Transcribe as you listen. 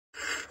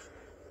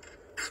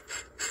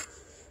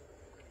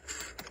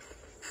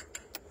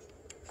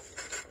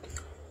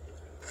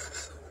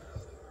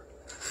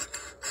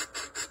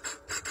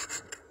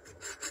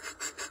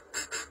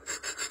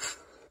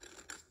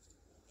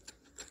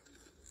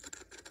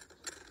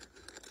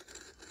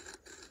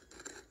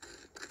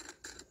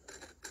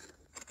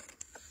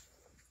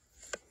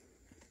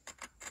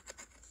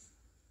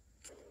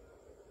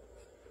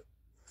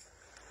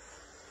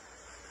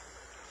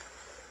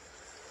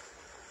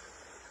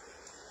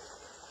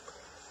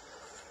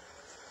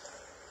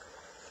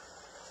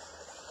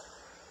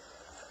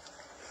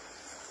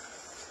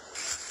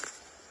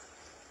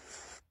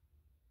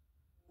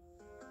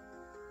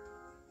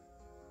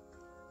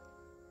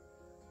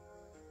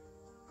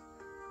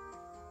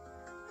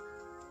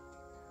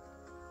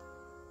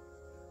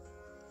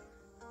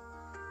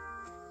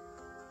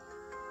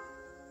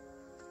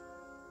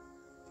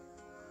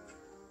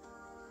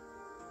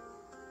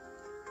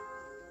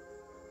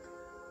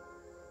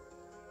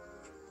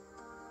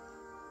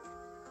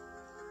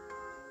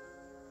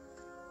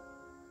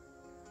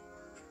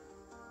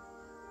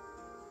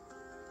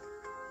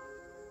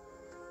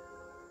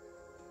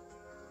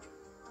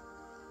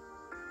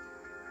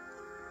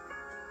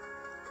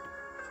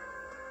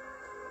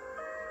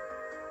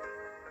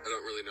I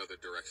don't really know the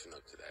direction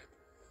of today.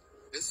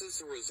 This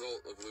is a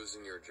result of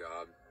losing your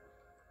job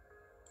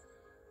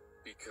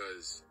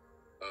because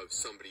of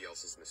somebody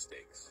else's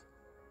mistakes.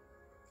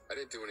 I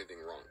didn't do anything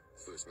wrong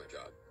to lose my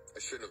job. I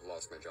shouldn't have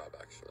lost my job,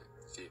 actually.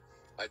 See,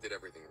 I did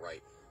everything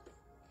right.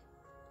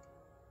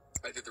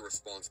 I did the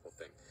responsible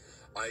thing.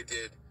 I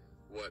did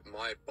what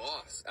my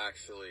boss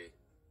actually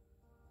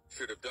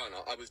should have done.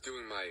 I was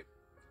doing my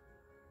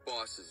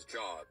boss's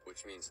job,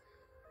 which means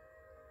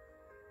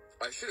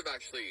I should have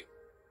actually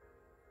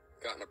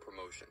gotten a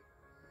promotion.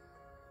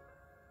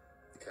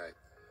 Okay?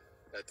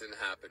 That didn't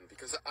happen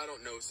because I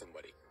don't know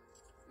somebody.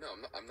 No,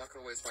 I'm not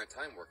going to waste my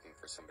time working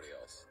for somebody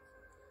else.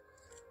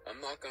 I'm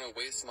not going to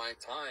waste my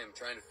time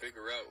trying to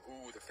figure out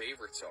who the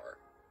favorites are.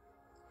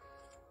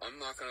 I'm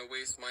not going to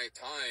waste my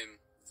time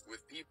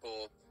with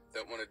people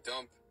that want to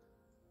dump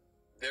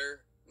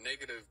their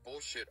negative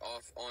bullshit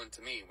off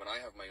onto me when I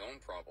have my own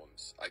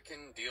problems. I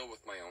can deal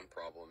with my own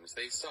problems.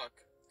 They suck.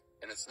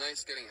 And it's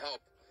nice getting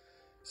help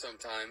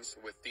sometimes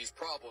with these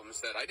problems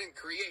that I didn't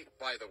create,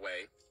 by the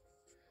way.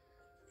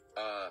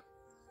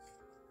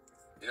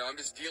 I'm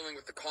just dealing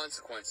with the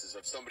consequences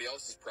of somebody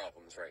else's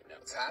problems right now.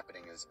 What's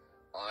happening is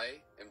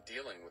I am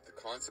dealing with the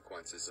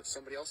consequences of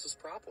somebody else's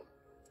problem.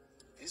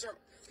 These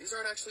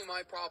aren't actually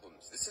my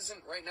problems. This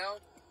isn't right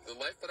now the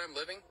life that I'm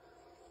living.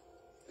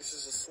 This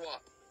is a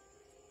swap.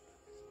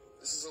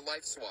 This is a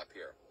life swap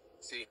here.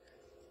 See,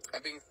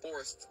 I'm being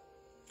forced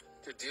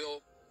to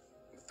deal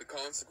with the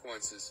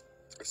consequences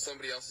of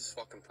somebody else's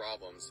fucking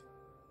problems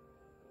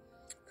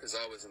because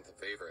I wasn't the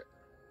favorite.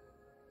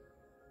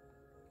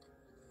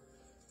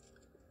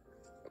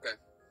 Okay.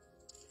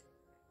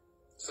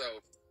 So,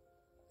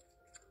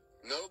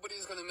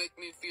 nobody's gonna make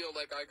me feel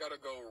like I gotta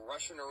go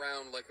rushing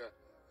around like a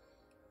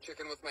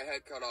chicken with my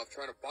head cut off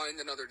trying to find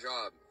another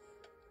job.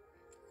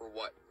 For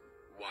what?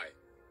 Why?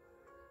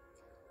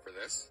 For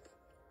this?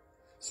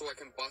 So I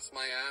can bust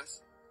my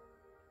ass?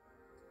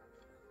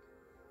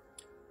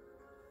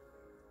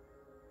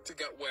 To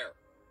get where?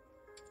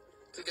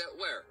 To get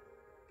where?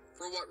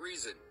 For what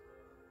reason?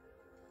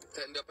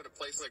 To end up in a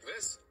place like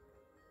this?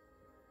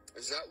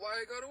 Is that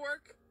why I go to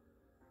work?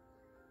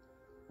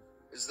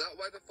 Is that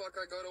why the fuck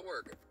I go to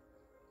work?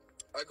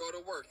 I go to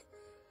work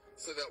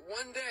so that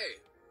one day,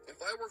 if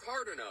I work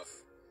hard enough,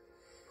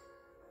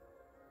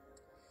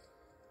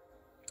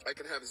 I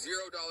can have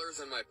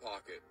 $0 in my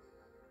pocket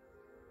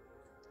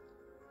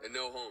and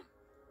no home.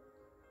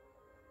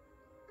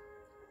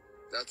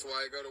 That's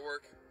why I go to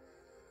work?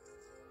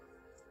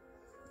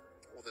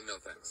 Well, then no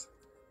thanks.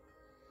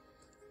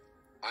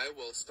 I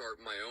will start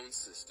my own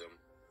system.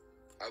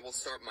 I will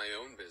start my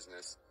own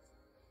business.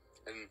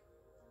 And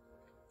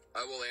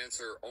I will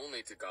answer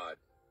only to God.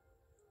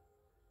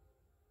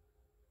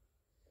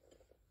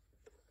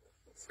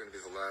 It's going to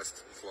be the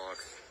last vlog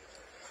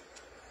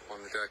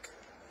on the deck.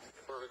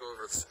 We're going to go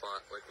over the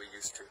spot like we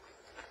used to.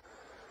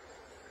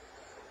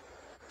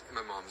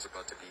 My mom's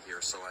about to be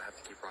here, so I have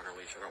to keep her on her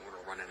leash. I don't want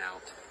her running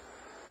out.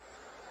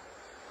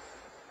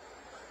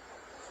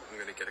 I'm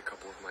going to get a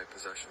couple of my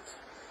possessions.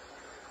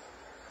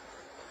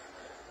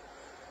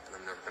 And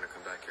I'm never going to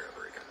come back here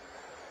ever again.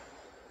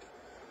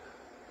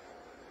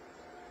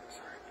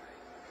 Sorry, buddy.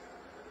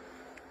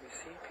 You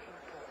see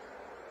people?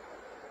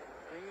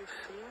 Are you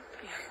seeing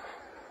people?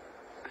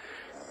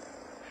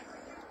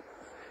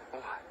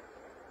 What?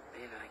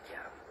 You're gonna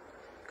get him.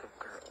 Good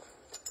girl.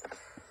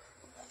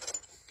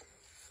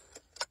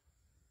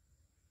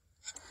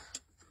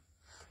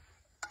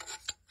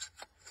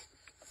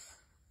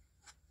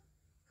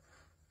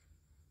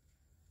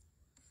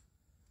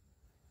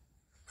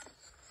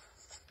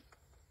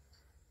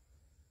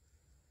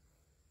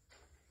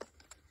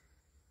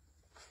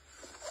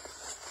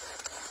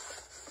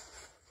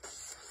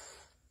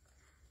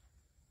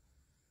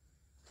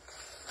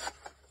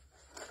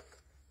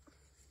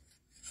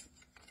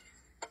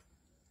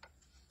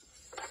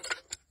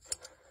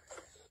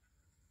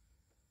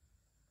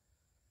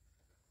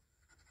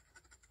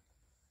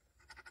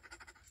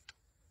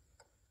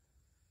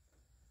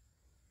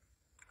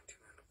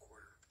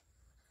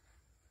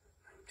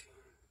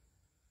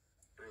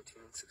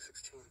 And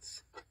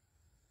 6/16.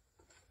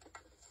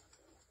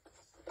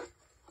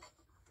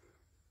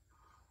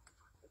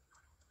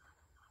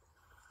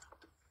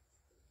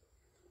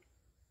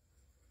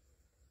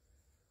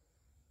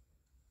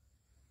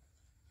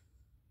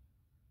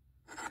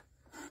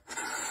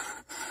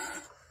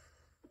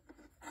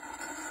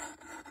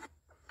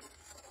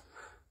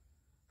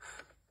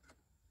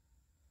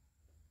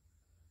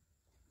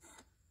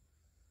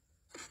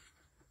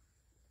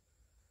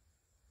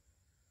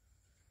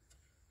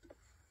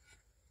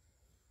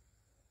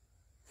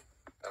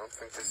 I don't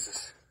think this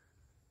is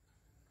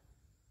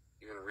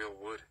even real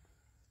wood.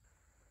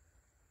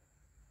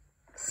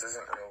 This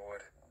isn't real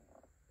wood.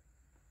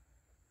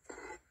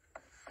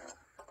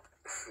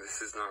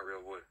 This is not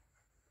real wood.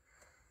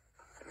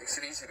 It makes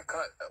it easy to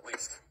cut, at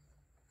least.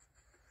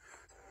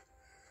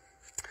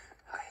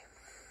 Hi.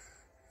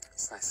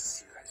 It's nice to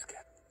see you guys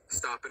again.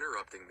 Stop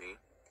interrupting me.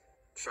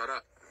 Shut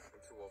up.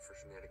 I'm too old for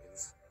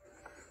shenanigans.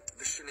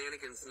 The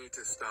shenanigans need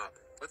to stop.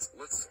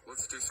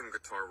 Let's do some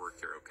guitar work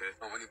here, okay?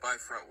 When you buy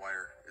fret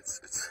wire, it's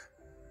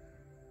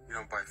you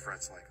don't buy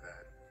frets like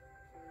that.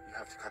 You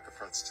have to cut the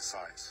frets to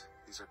size.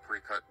 These are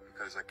pre-cut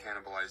because I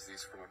cannibalized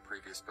these from a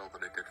previous build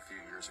that I did a few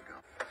years ago.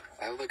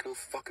 I have like no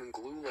fucking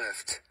glue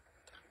left.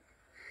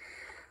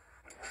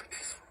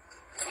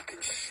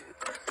 Fucking shit.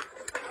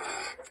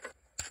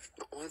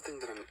 The only thing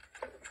that I'm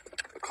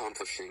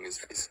accomplishing is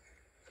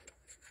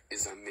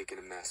I'm making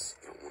a mess.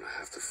 I don't want to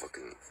have to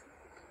fucking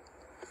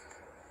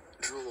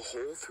drill a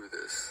hole through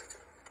this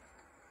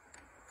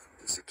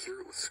and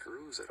secure it with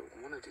screws. I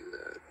don't want to do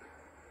that.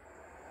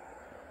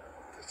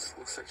 This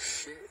looks like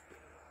shit.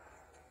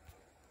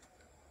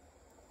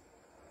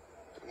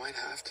 I might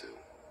have to.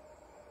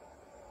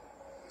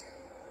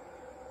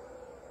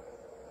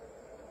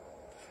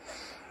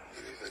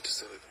 Maybe if I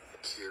just let it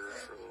cure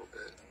for a little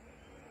bit.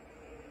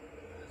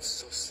 It's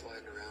still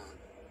sliding around.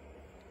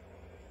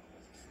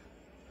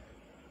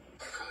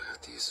 I probably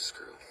have to use a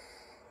screw.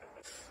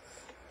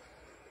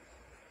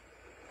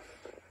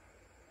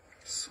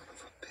 Son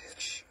of a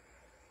bitch.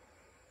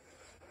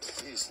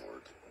 Please,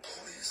 Lord.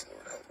 Please,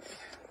 Lord, help me.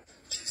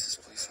 Jesus,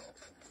 please help.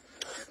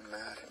 I'm getting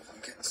mad.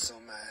 I'm getting so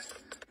mad.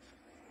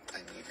 I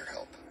need your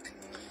help. I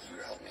need you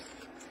to help me.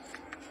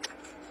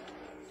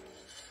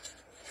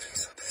 I'm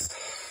so pissed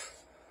off.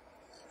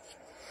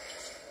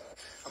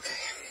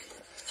 Okay.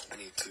 I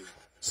need to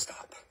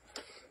stop.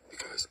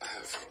 Because I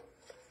have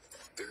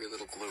very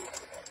little glue.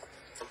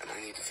 And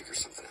I need to figure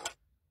something out.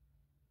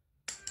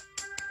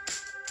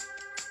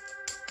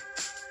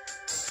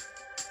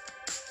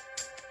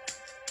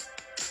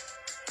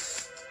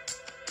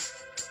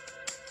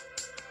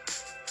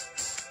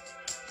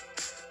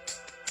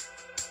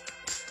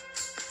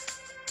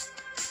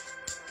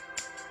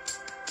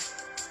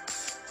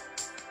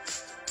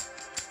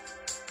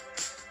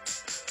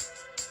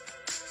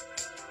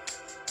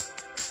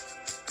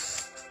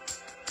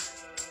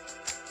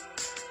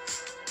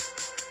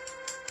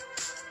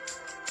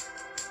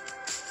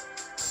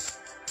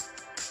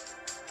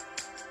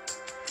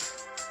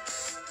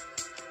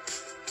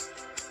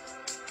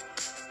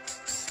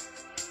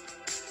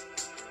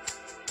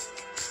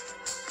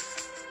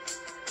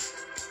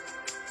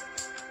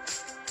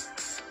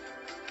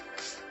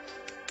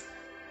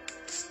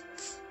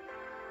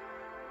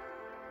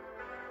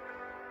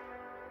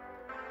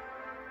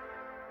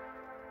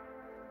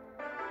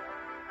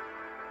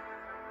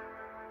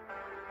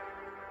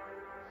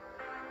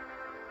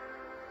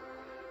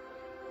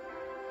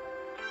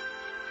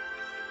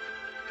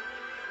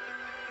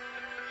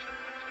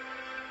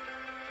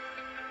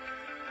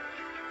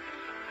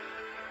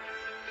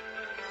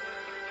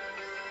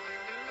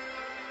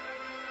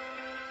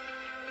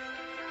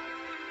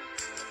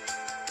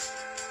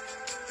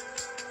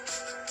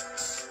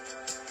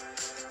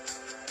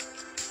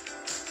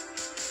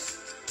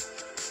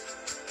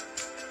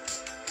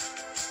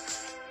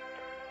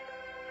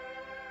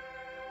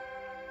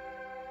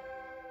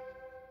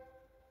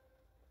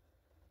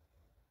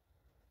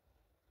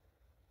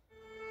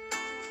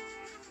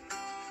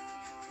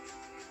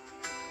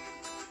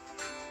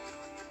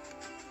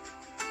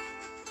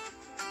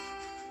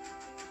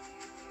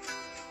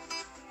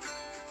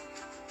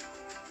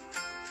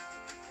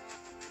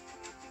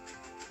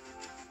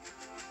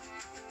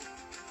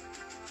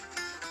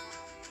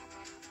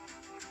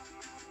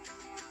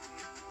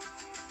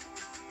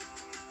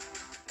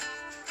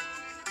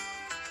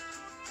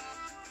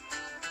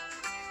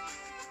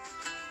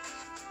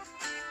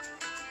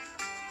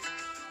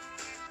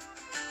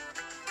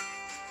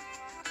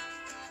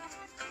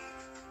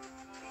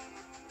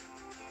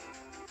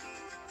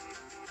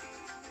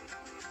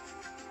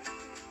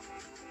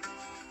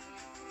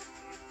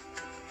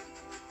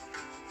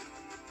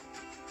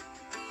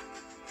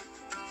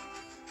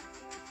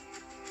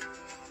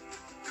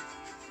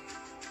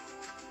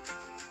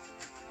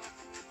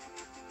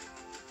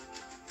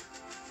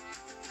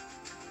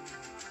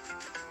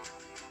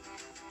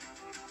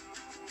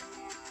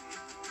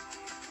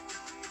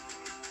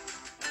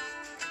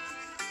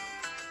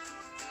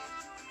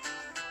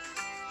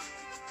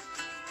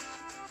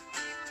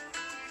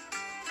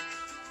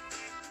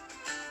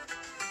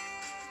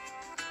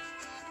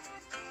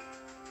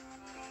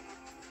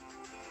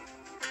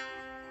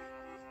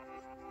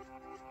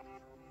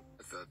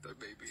 That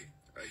maybe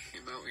I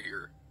came out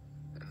here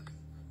and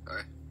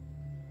I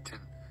can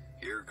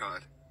hear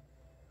God.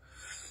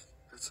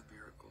 That's a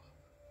miracle.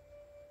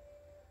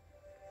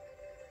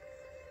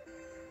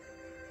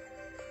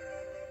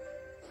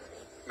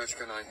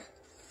 Meshka and I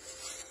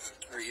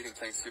are eating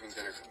Thanksgiving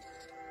dinner.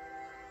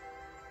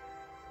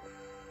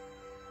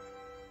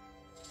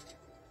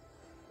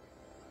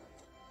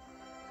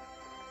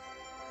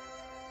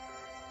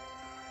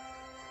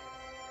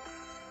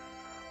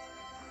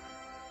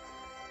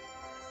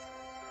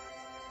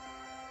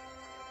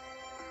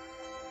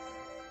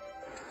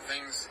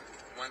 Things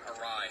went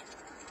awry,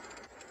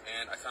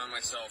 and I found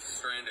myself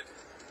stranded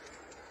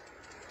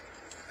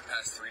the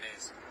past 3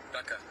 days.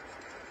 Becca,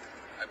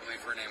 I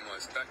believe her name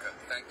was Becca,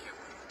 thank you.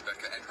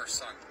 Becca and her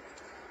son.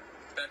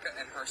 Becca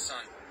and her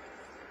son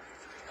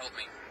helped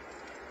me.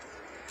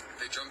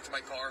 They jumped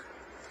my car,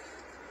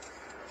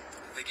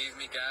 They gave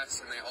me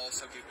gas, and they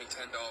also gave me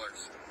 $10.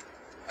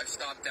 I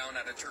stopped down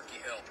at a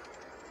Turkey Hill.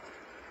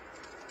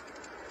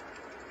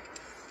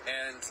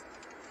 And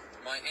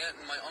my aunt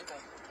and my uncle,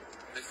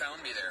 they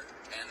found me there,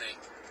 and they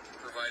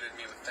provided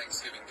me with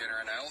Thanksgiving dinner.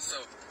 And I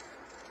also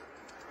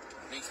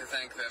need to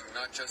thank them,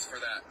 not just for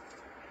that,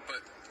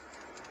 but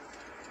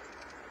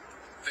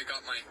they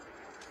got my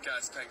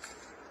gas tank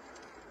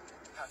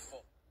half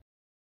full.